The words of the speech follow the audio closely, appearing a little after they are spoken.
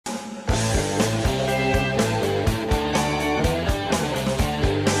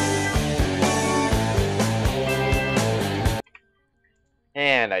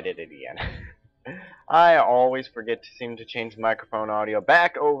And I did it again. I always forget to seem to change the microphone audio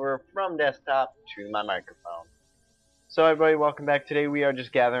back over from desktop to my microphone. So everybody, welcome back. Today we are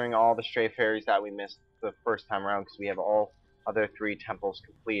just gathering all the stray fairies that we missed the first time around because we have all other 3 temples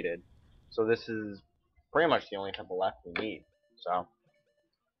completed. So this is pretty much the only temple left we need. So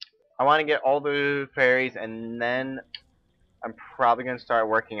I want to get all the fairies, and then I'm probably going to start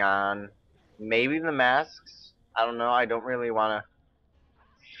working on maybe the masks. I don't know. I don't really want to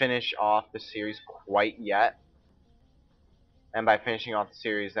finish off the series quite yet. And by finishing off the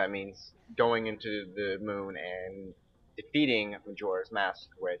series, that means going into the moon and defeating Majora's Mask,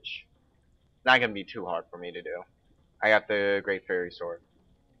 which is not going to be too hard for me to do. I got the Great Fairy Sword.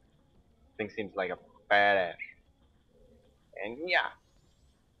 Thing seems like a badass. And yeah.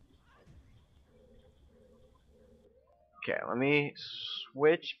 Okay, let me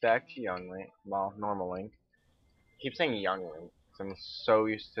switch back to Young Link. Well, normal Link. I keep saying Young Link because I'm so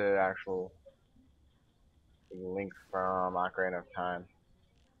used to actual Link from Ocarina of Time.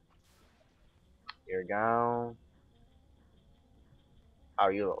 Here we go. Oh,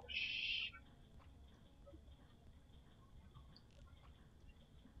 you little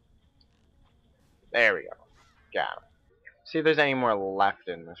There we go. Got him. See if there's any more left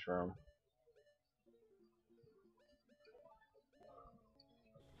in this room.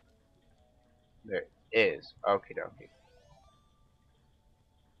 There is. Okie dokie.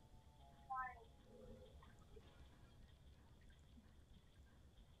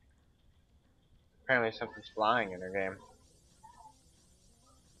 Apparently something's flying in her game.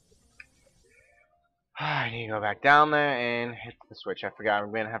 I need to go back down there and hit the switch. I forgot I'm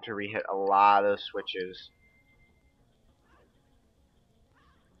going to have to re-hit a lot of switches.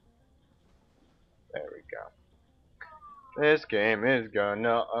 There we go. This game is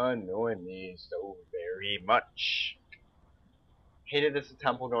gonna annoy me so very much. Hated this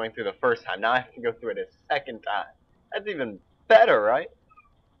temple going through the first time. Now I have to go through it a second time. That's even better, right?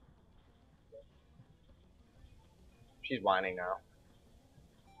 She's whining now.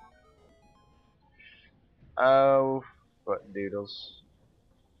 Oh, foot doodles.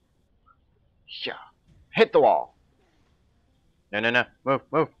 Yeah. Hit the wall. No, no, no. Move,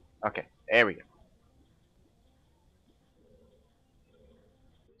 move. Okay, there we go.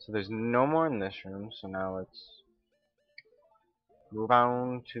 So there's no more in this room, so now let's move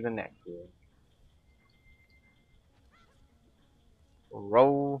on to the next room.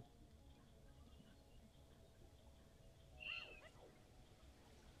 Roll.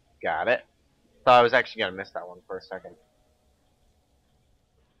 Got it. Thought I was actually gonna miss that one for a second.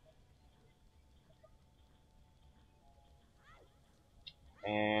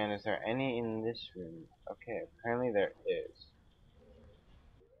 And is there any in this room? Okay, apparently there is.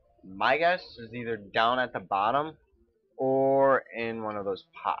 My guess is either down at the bottom or in one of those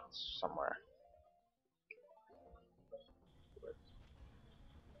pots somewhere.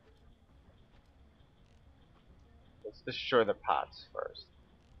 Let's destroy the pots first.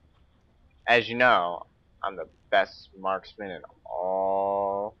 As you know, I'm the best marksman in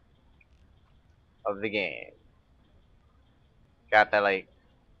all of the game. Got that like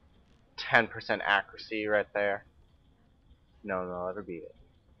 10% accuracy right there. No, that'll be it.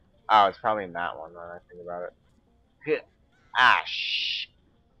 Oh, it's probably in that one when I think about it. Ah, shh.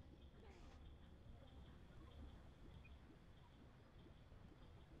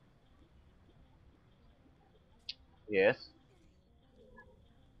 Yes.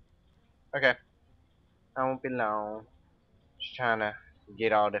 Okay. I won't be long. Just trying to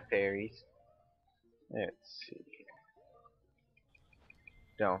get all the fairies. Let's see.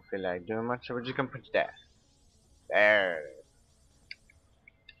 Don't feel like doing much, so we're just gonna put that. There it is.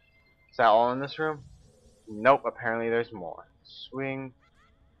 Is that all in this room? Nope, apparently there's more. Swing.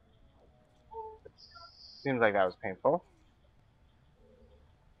 It seems like that was painful.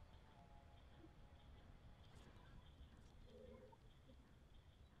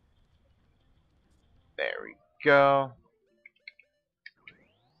 There we go.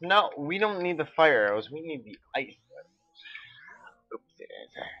 No, we don't need the fire arrows, we need the ice arrows. Oopsie.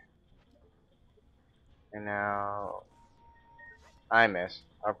 And now I missed.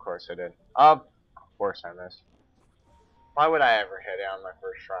 Of course I did. Of course I missed. Why would I ever hit it on my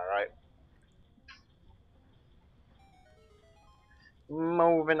first try, right?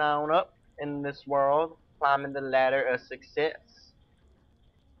 Moving on up in this world, climbing the ladder of success.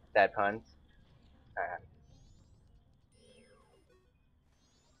 Bad puns.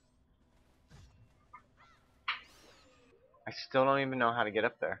 I still don't even know how to get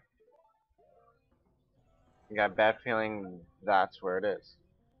up there. I got a bad feeling that's where it is.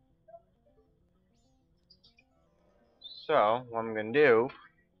 So, what I'm gonna do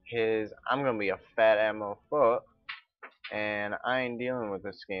is I'm gonna be a fat ammo foot, and I ain't dealing with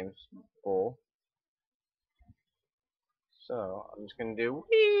this game's full. So, I'm just gonna do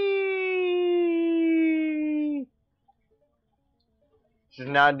wee. Just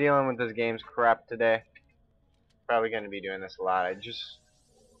not dealing with this game's crap today. Probably gonna be doing this a lot. I just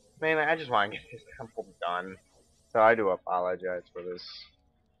want to get this temple done. So I do apologize for this.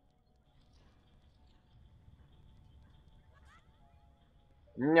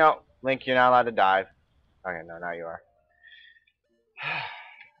 No, Link, you're not allowed to dive. Okay, no, now you are.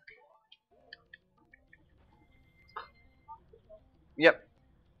 Yep.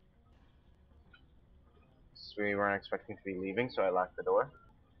 So we weren't expecting to be leaving, so I locked the door.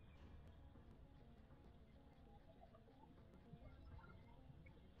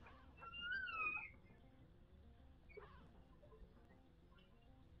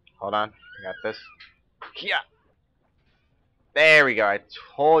 Hold on, I got this. Yeah. There we go. I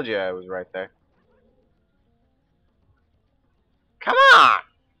told you I was right there. Come on!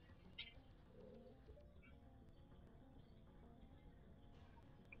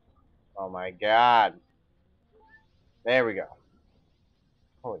 Oh my god. There we go.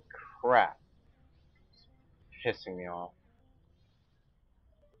 Holy crap. It's pissing me off.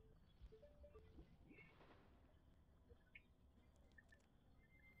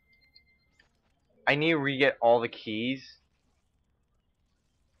 I need to re-get all the keys.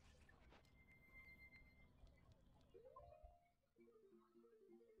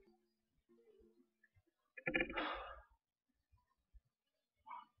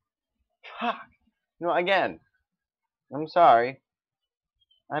 Fuck. No, again. I'm sorry.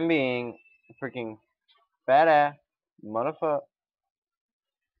 I'm being a freaking badass motherfucker.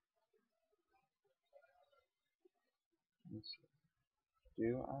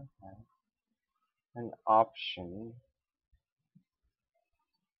 Do I have an option?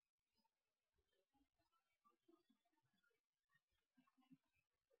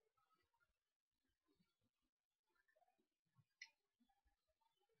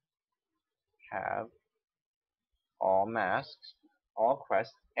 Have all masks, all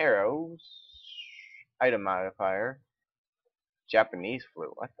quests, arrows, item modifier, Japanese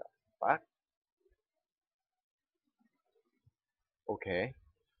flu. What the fuck? Okay.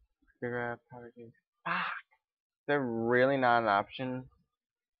 Figure out power gauge. Fuck. They're really not an option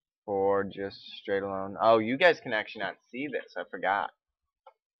for just straight alone. Oh, you guys can actually not see this. I forgot.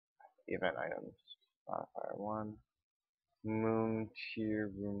 Event items. Modifier 1. Moon tier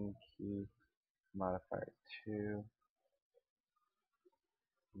room key. Modifier 2.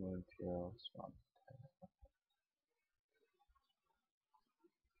 Moon tier spawn.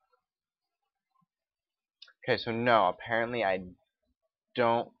 Okay, so no, apparently I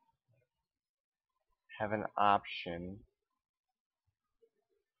don't have an option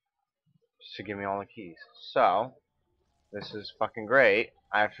to give me all the keys. So, this is fucking great.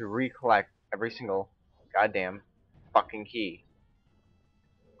 I have to recollect every single goddamn fucking key.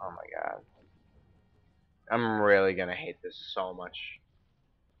 Oh my god. I'm really gonna hate this so much.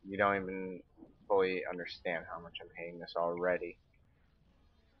 You don't even fully understand how much I'm hating this already.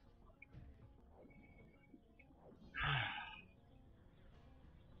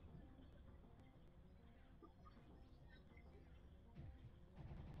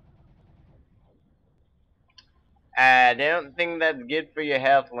 I don't think that's good for your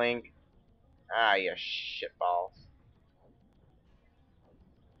health, Link. Ah, you shitballs.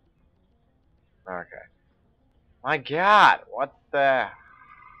 Okay. My god, what the...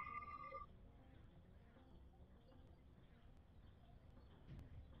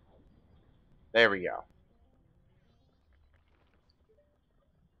 There we go.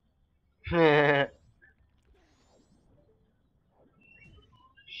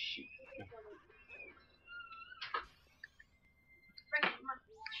 Shoot.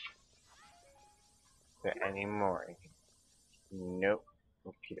 Is there any more? Nope.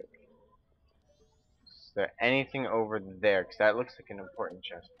 Okie dokie. Is there anything over there? Because that looks like an important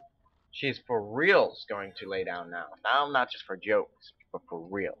chest. She's for reals going to lay down now. Now, not just for jokes, but for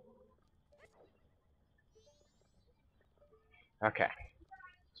real. Okay.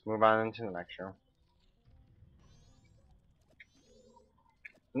 Let's move on into the next room.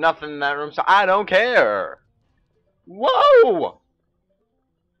 Nothing in that room, so I don't care. Whoa!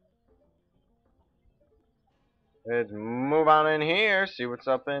 Let's move on in here, see what's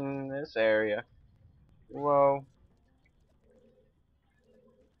up in this area. Whoa.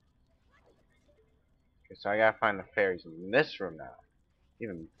 Okay, so I gotta find the fairies in this room now.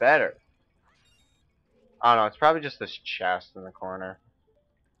 Even better. Oh no, it's probably just this chest in the corner.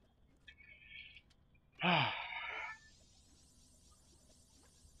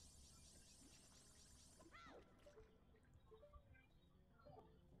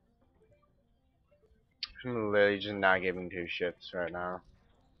 I'm literally just not giving two shits right now.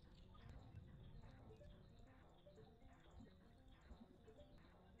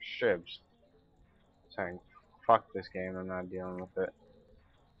 Shibs. Saying, fuck this game, I'm not dealing with it.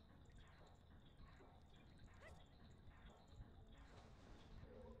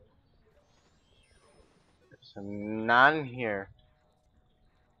 So none here.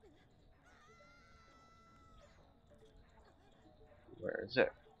 Where is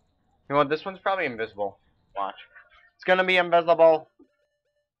it? You know what, this one's probably invisible. Watch. It's gonna be invisible.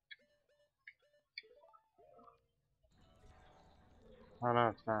 Oh no,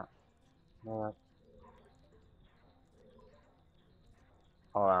 it's not. No,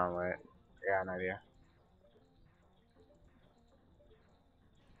 hold on, wait. I got an idea.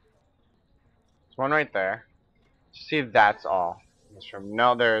 There's one right there. See if that's all. This room.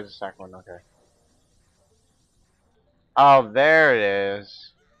 No, there is a second one. Okay. Oh, there it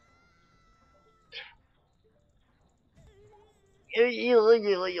is.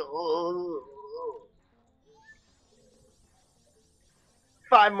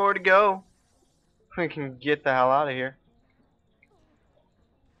 Five more to go. We can get the hell out of here.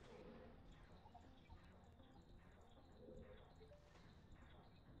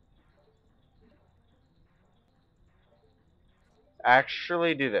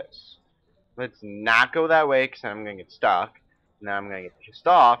 Actually do this. Let's not go that way because I'm going to get stuck. And then I'm going to get pissed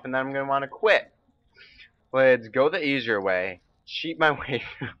off and then I'm going to want to quit. Let's go the easier way. Cheat my way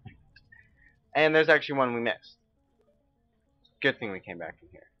through it. And there's actually one we missed. Good thing we came back in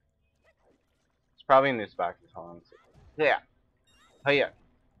here. It's probably in this box. Hold on. Yeah. Hiya.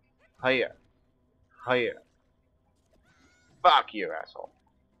 Hiya. Hiya. Fuck you, asshole.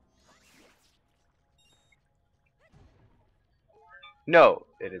 No,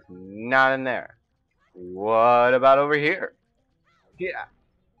 it is not in there. What about over here? Here.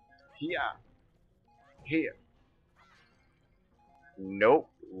 Here. Here. Nope.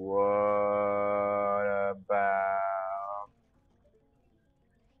 What about...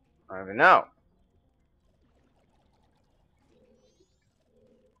 I don't even know.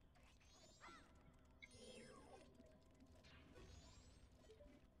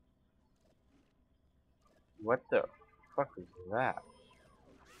 What the fuck is that?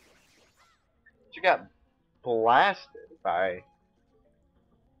 You got blasted by...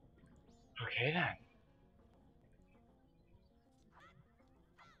 Okay then.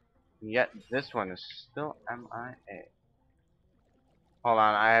 Yet this one is still MIA. Hold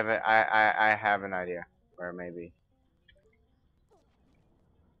on, I have an idea where it may be.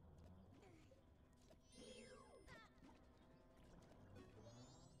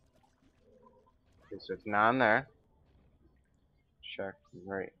 Okay, so it's not in there. Check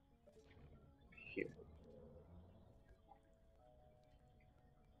right here.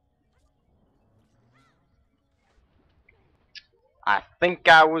 I think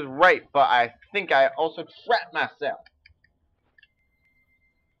I was right, but I think I also trapped myself.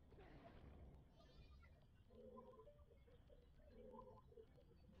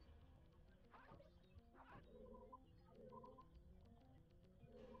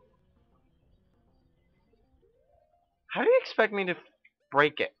 How do you expect me to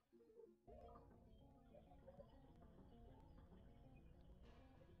break it?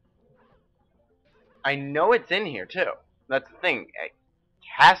 I know it's in here too. That's the thing. It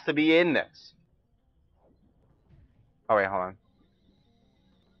has to be in this. Oh wait, hold on.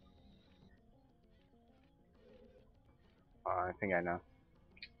 I think I know.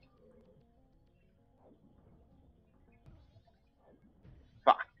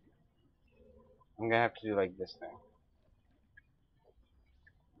 Fuck. I'm gonna have to do like this thing.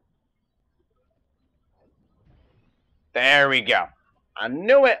 There we go. I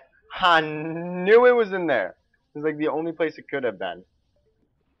knew it. I knew it was in there. It was like the only place it could have been.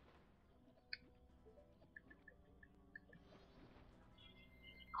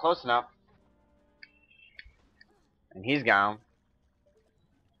 Close enough. And he's gone.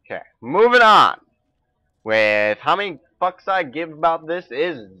 Okay, moving on. With how many fucks I give about this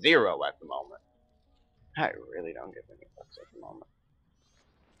is 0 at the moment. I really don't give any fucks at the moment.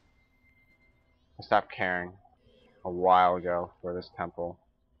 I stopped caring a while ago for this temple.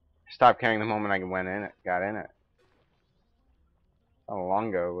 I stopped caring the moment I went in it, got in it. How long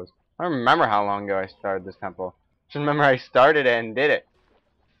ago it was. I don't remember how long ago I started this temple. Just remember I started it and did it.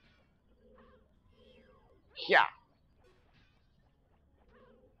 Yeah.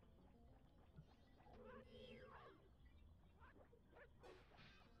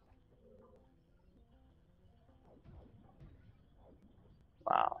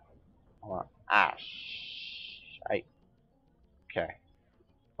 Wow. Hold on. Ah, shite. Okay.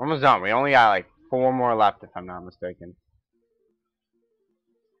 Almost done. We only got like 4 more left, if I'm not mistaken.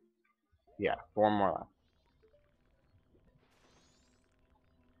 Yeah, 4 more left.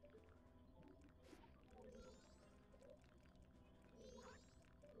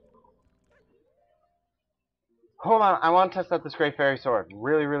 Hold on, I want to test out this Great Fairy Sword.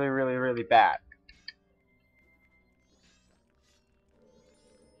 Really, really, really, really bad.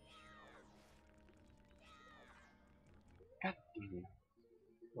 God damn it.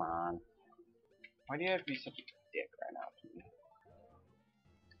 Come on. Why do you have to be such a dick right now to me?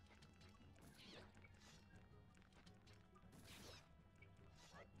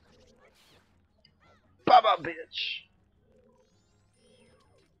 Baba, bitch!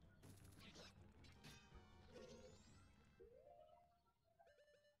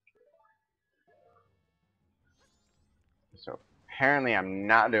 So, apparently I'm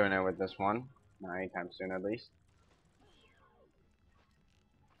not doing it with this one. Not anytime soon, at least.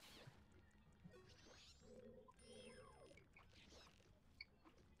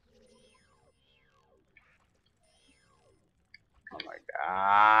 Oh my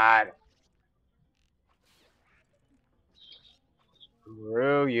god.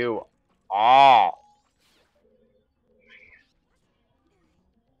 Screw you all.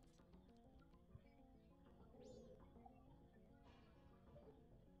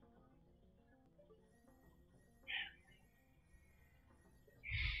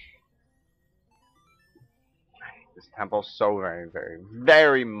 This temple so very, very,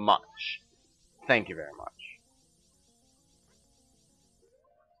 very much. Thank you very much.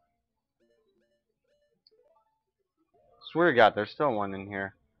 Swear to God, there's still one in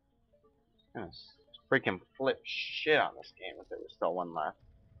here. I'm gonna freaking flip shit on this game if there was still one left.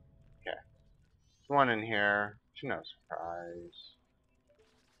 Okay. There's one in here. No surprise.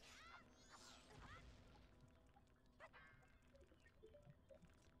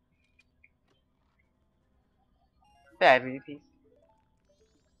 Battery piece.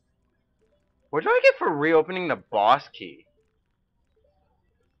 What do I get for reopening the boss key?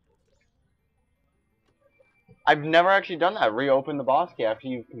 I've never actually done that. Reopen the boss key after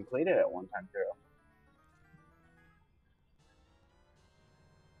you've completed it one time through.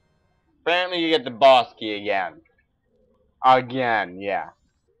 Apparently you get the boss key again. Again, yeah.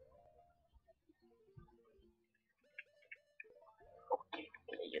 Okay,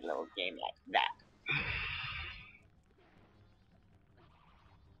 play your little game like that.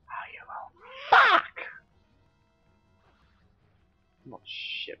 Oh, you little fuck! Little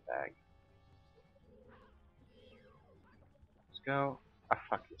shitbag. Let's go. Oh,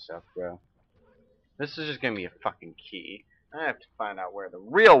 fuck yourself, bro. This is just gonna be a fucking key. I have to find out where the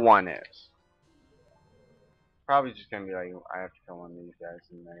real one is. Probably just gonna be like, I have to kill one of these guys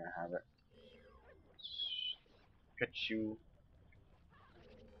and they're gonna have it. Pikachu.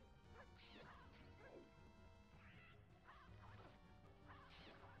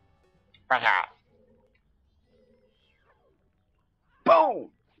 Boom!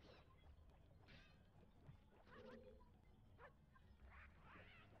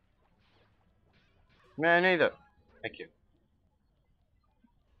 Man, neither. Thank you.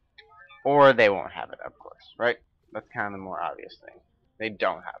 Or they won't have it, of course, right? That's kind of the more obvious thing. They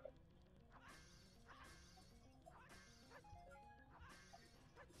don't have it.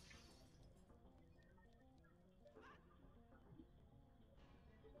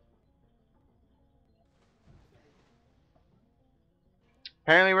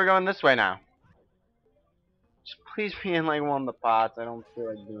 Apparently we're going this way now. Just please be in like one of the pots. I don't feel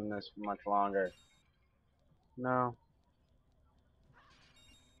like doing this for much longer. No.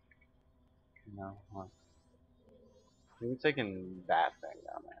 No. Huh. Maybe taking that thing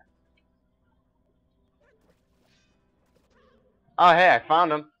down there. Oh, hey, I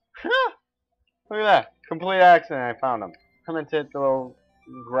found him. Look at that. Complete accident, I found him. Come and hit the little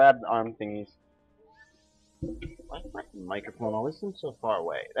grab arm thingies. Why is my microphone always seems so far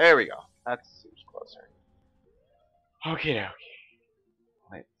away? There we go. That seems closer. Okay, okay.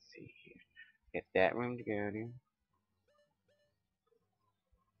 Let's see here. Get that room to go to.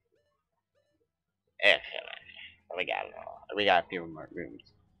 Okay. We got a few more rooms.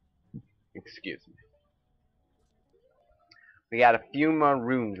 Excuse me. We got a few more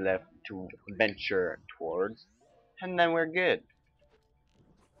rooms left to venture towards, and then we're good.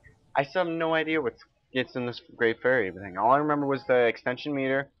 I still have no idea what gets in this Great Fairy thing. All I remember was the extension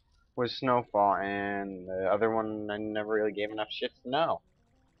meter was Snowfall, and the other one I never really gave enough shit to know.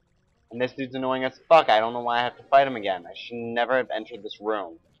 And this dude's annoying as fuck. I don't know why I have to fight him again. I should never have entered this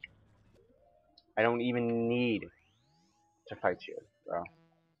room. I don't even need to fight you, bro.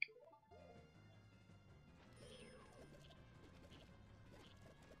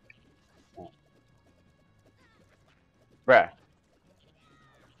 Bruh.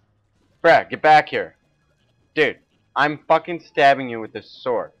 Bruh, get back here. Dude, I'm fucking stabbing you with this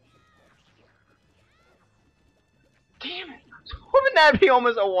sword. Damn it. Wouldn't that be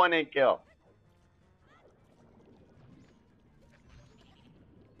almost a one-hit kill?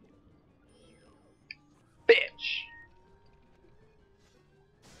 Bitch.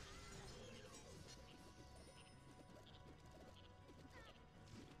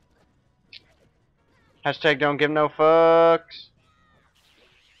 Hashtag don't give no fucks.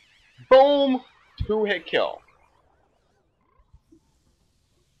 Boom! Two-hit kill.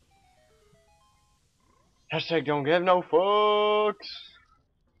 Hashtag don't give no fucks.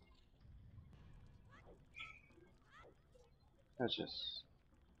 Let's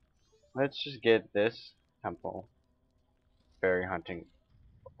just get this temple fairy hunting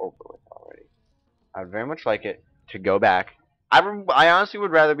over with already. I'd very much like it to go back. I honestly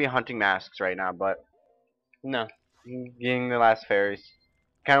would rather be hunting masks right now, but no. I'm getting the last fairies.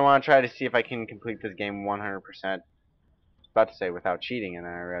 Kind of want to try to see if I can complete this game 100%. I was about to say without cheating, and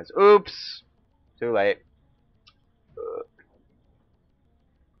then I realized, oops, too late.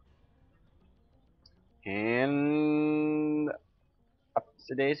 And up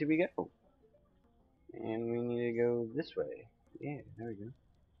the daisy we go. And we need to go this way. Yeah, there we go.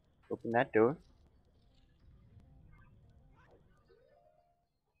 Open that door.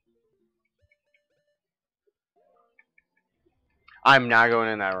 I'm not going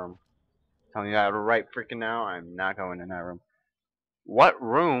in that room. I'm telling you that right freaking now. I'm not going in that room. What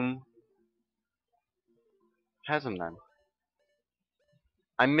room has them then?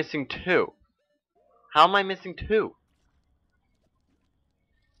 I'm missing two. How am I missing two?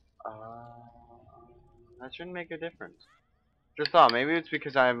 That shouldn't make a difference. Just thought maybe it's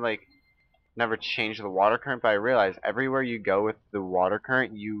because I'm like never changed the water current, but I realize everywhere you go with the water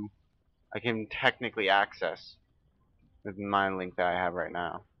current, I can technically access with my link that I have right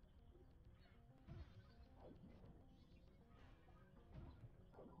now.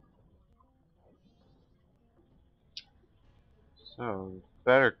 So the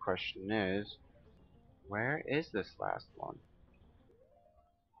better question is, where is this last one?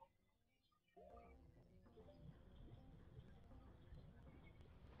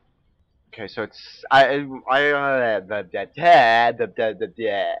 Okay, so it's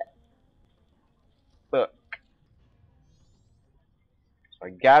Look, so I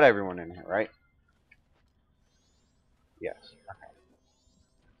got everyone in here, right? Yes. Okay.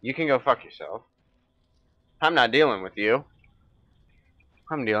 You can go fuck yourself. I'm not dealing with you.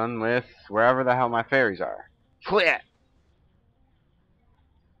 I'm dealing with wherever the hell my fairies are. Quit!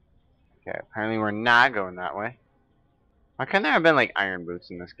 Okay, apparently we're not going that way. Why couldn't there have been like iron boots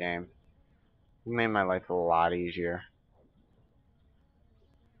in this game? It made my life a lot easier.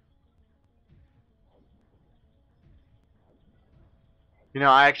 You know,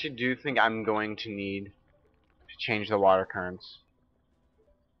 I actually do think I'm going to need to change the water currents.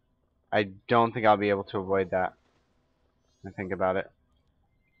 I don't think I'll be able to avoid that. I think about it.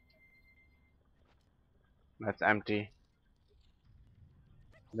 That's empty.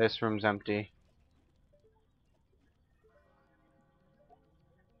 This room's empty.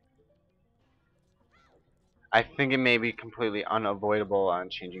 I think it may be completely unavoidable on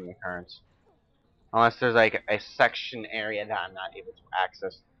changing the currents. Unless there's like a section area that I'm not able to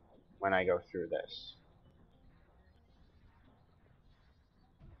access when I go through this.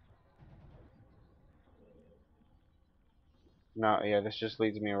 No, yeah, this just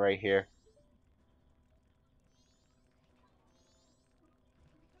leads me right here.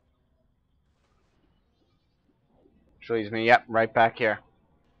 Which leads me, yep, right back here.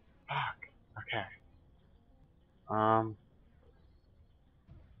 Fuck. Okay.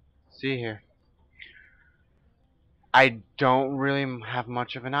 See here. I don't really have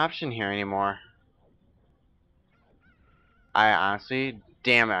much of an option here anymore. I honestly,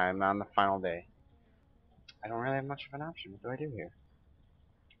 damn it, I'm on the final day. I don't really have much of an option. What do I do here?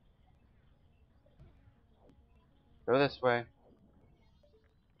 Go this way.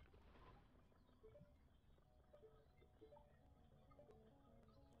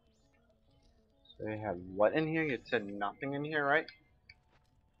 So they have what in here? You said nothing in here, right?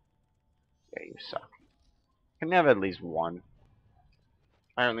 Yeah, you suck. Can you have at least one?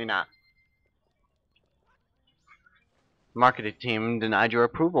 Apparently not. Marketing team denied your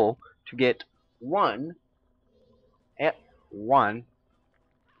approval to get one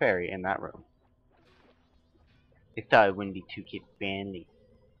fairy in that room. They thought it wouldn't be too kid friendly.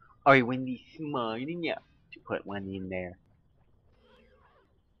 Or it wouldn't be smart enough to put one in there.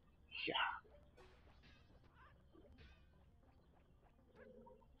 Yeah.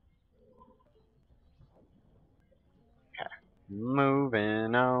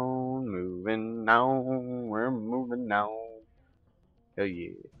 Moving on, moving on, we're moving on. Oh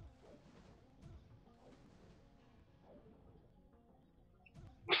yeah.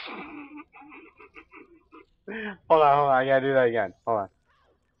 Hold on, I gotta do that again. Hold on.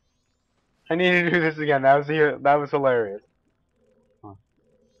 I need to do this again. That was hilarious. Huh.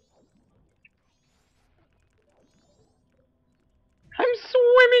 I'm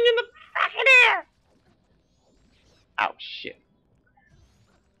swimming in the fucking air. Oh shit.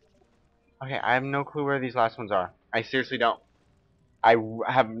 Okay, I have no clue where these last ones are. I seriously don't.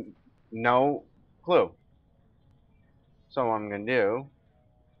 Have no clue. So what I'm gonna do,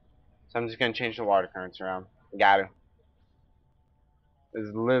 so I'm just gonna change the water currents around. Got to.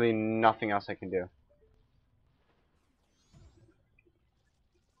 There's literally nothing else I can do.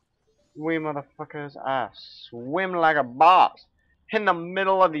 We motherfuckers, I swim like a boss in the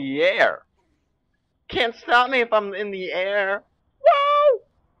middle of the air. Can't stop me if I'm in the air. Whoa!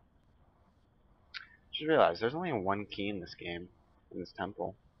 Just realized there's only one key in this game, in this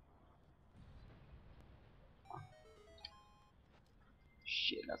temple.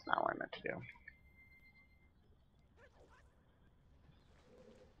 Shit, that's not what I meant to do.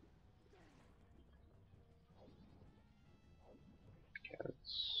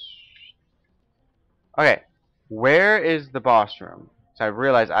 Okay, where is the boss room? So I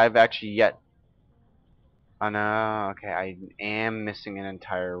realized I've actually yet. Oh no, okay, I am missing an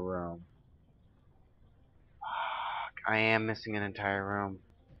entire room. Fuck, I am missing an entire room.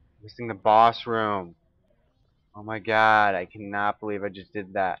 Missing the boss room. Oh my god, I cannot believe I just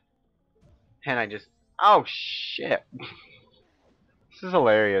did that. And I just. Oh shit. This is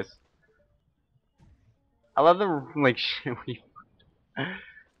hilarious. I love the, like, shit we.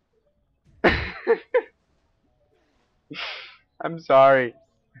 I'm sorry.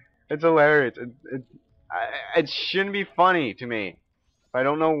 It's hilarious. It shouldn't be funny to me. I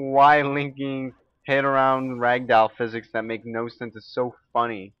don't know why linking head around ragdoll physics that make no sense is so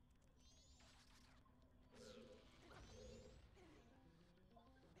funny.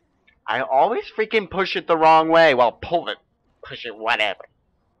 I always freaking push it the wrong way. Well, pull it, push it, whatever.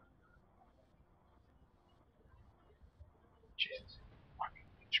 Jesus fucking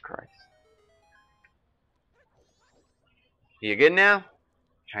Christ. You good now?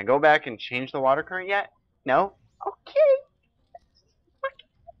 Can I go back and change the water current yet? No? Okay.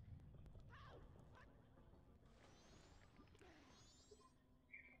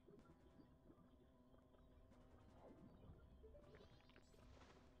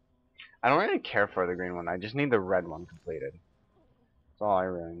 I don't really care for the green one. I just need the red one completed. That's all I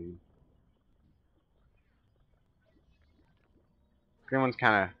really need. Green one's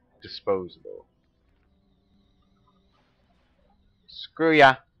kind of disposable. Screw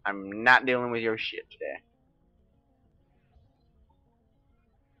ya. I'm not dealing with your shit today.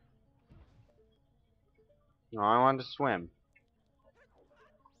 No, I want to swim.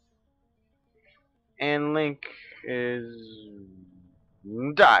 And Link is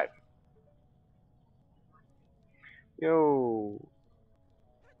dive. Yo,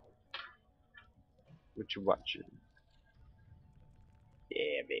 what you watching?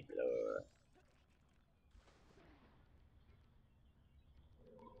 Yeah, baby lord.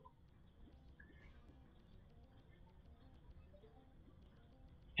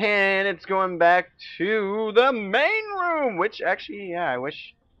 And it's going back to the main room, which actually, yeah, I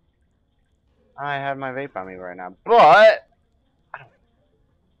wish I had my vape on me right now, but I don't.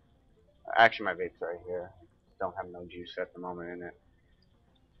 Actually, my vape's right here. Don't have no juice at the moment in it.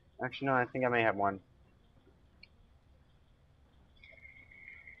 Actually, no, I think I may have one.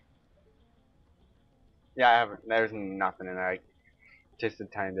 Yeah, I haven't. There's nothing in there. I tasted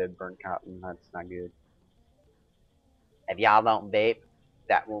a tiny bit of burnt cotton. That's not good. If y'all don't vape,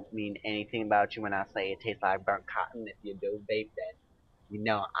 that won't mean anything about you when I say it tastes like burnt cotton. If you do vape, then you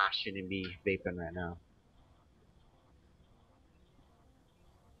know I shouldn't be vaping right now.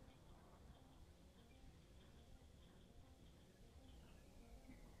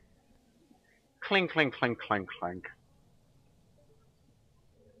 Clink, clink, clink, clink, clink.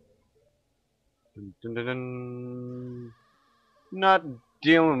 Dun, dun, dun, dun. Not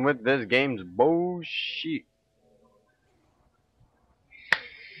dealing with this game's bullshit.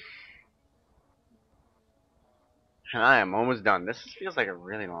 And I am almost done. This feels like a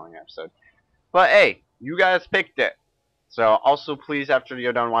really long episode. But hey, you guys picked it. So also please, after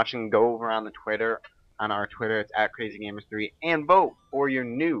you're done watching, go over on the Twitter. On our Twitter, it's @CrazyGamers3, and vote for your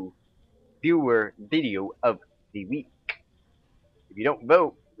new viewer video of the week. If you don't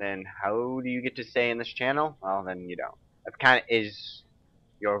vote, then how do you get to say in this channel? Well, then you don't. That kind of is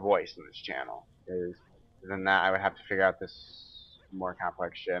your voice in this channel. Than that, I would have to figure out this more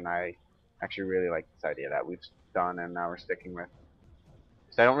complex shit, and I actually really like this idea that we've done and now we're sticking with.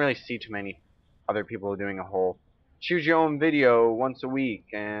 So I don't really see too many other people doing a whole choose your own video once a week,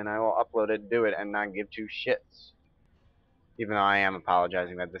 and I will upload it, do it, and not give two shits. Even though I am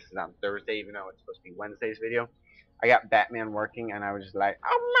apologizing that this is on Thursday, even though it's supposed to be Wednesday's video. I got Batman working, and I was just like,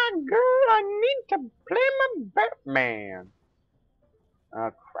 oh my god, I need to play my Batman. Oh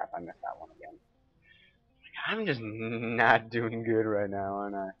crap, I missed that one again. I'm just not doing good right now,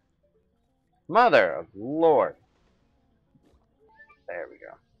 aren't I? Mother of Lord. There we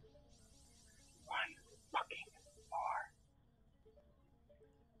go. One fucking more.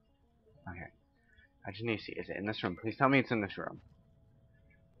 Okay. I just need to see. Is it in this room? Please tell me it's in this room.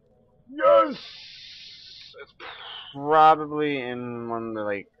 Yes! It's probably in one of the,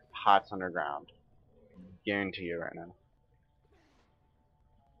 like, pots underground. Guarantee you right now.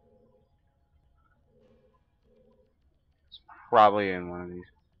 It's probably in one of these.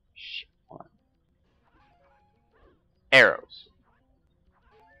 Shit. Hold on. Arrows.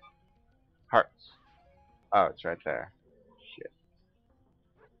 Hearts. Oh, it's right there. Shit.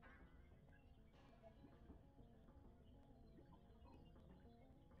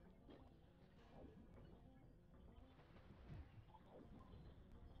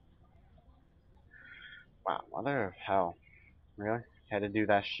 Wow, mother of hell. Really? Had to do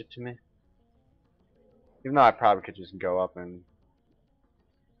that shit to me? Even though I probably could just go up and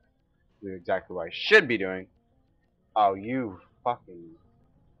do exactly what I should be doing. Oh, you fucking...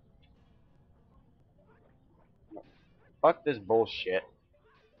 Fuck this bullshit.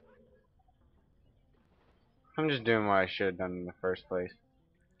 I'm just doing what I should have done in the first place.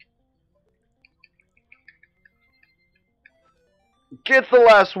 Get the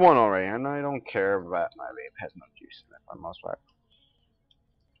last one already, and I don't care about my vape has no juice in it for the most part.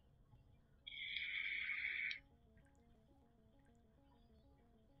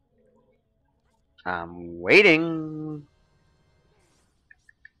 I'm waiting.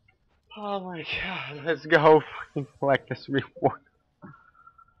 Oh my god, let's go fucking collect this reward.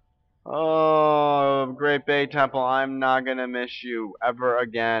 Oh, Great Bay Temple, I'm not gonna miss you ever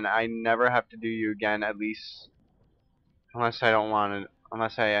again. I never have to do you again, at least unless I don't want to,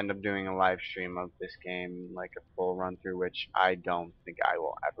 unless I end up doing a live stream of this game, like a full run through, which I don't think I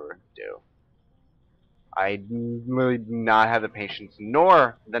will ever do. I really do not have the patience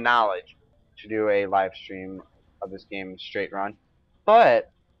nor the knowledge to do a live stream of this game straight run.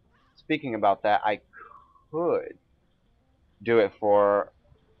 But speaking about that, I could do it for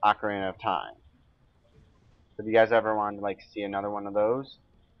Ocarina of Time. If you guys ever want to like see another one of those,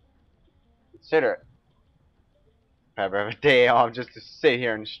 consider it. If I ever have a day off just to sit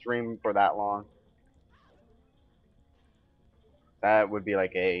here and stream for that long, that would be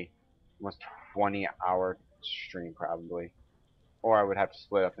like a almost 20-hour stream probably. Or I would have to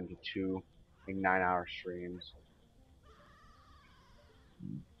split up into two, like 9-hour streams.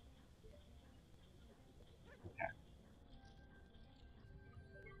 Okay.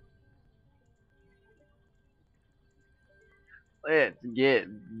 Let's get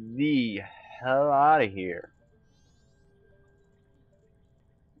the hell out of here.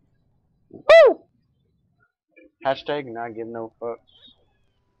 Woo! Hashtag not give no fucks.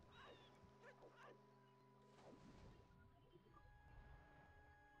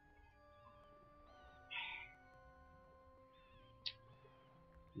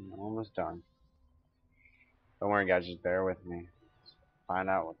 I'm almost done. Don't worry guys, just bear with me. Let's find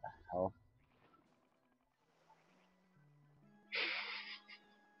out what the hell.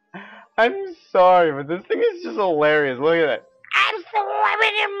 I'm sorry, but this thing is just hilarious. Look at that. I'm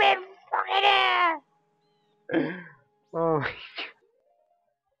swimming in mid-fire. Oh my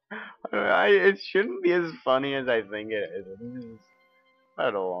god. It shouldn't be as funny as I think it is. It's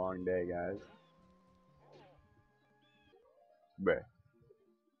had a long day, guys. Bruh.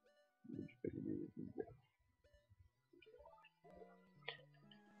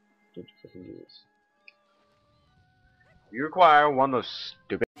 You require one of those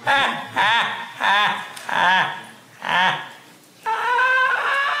stupid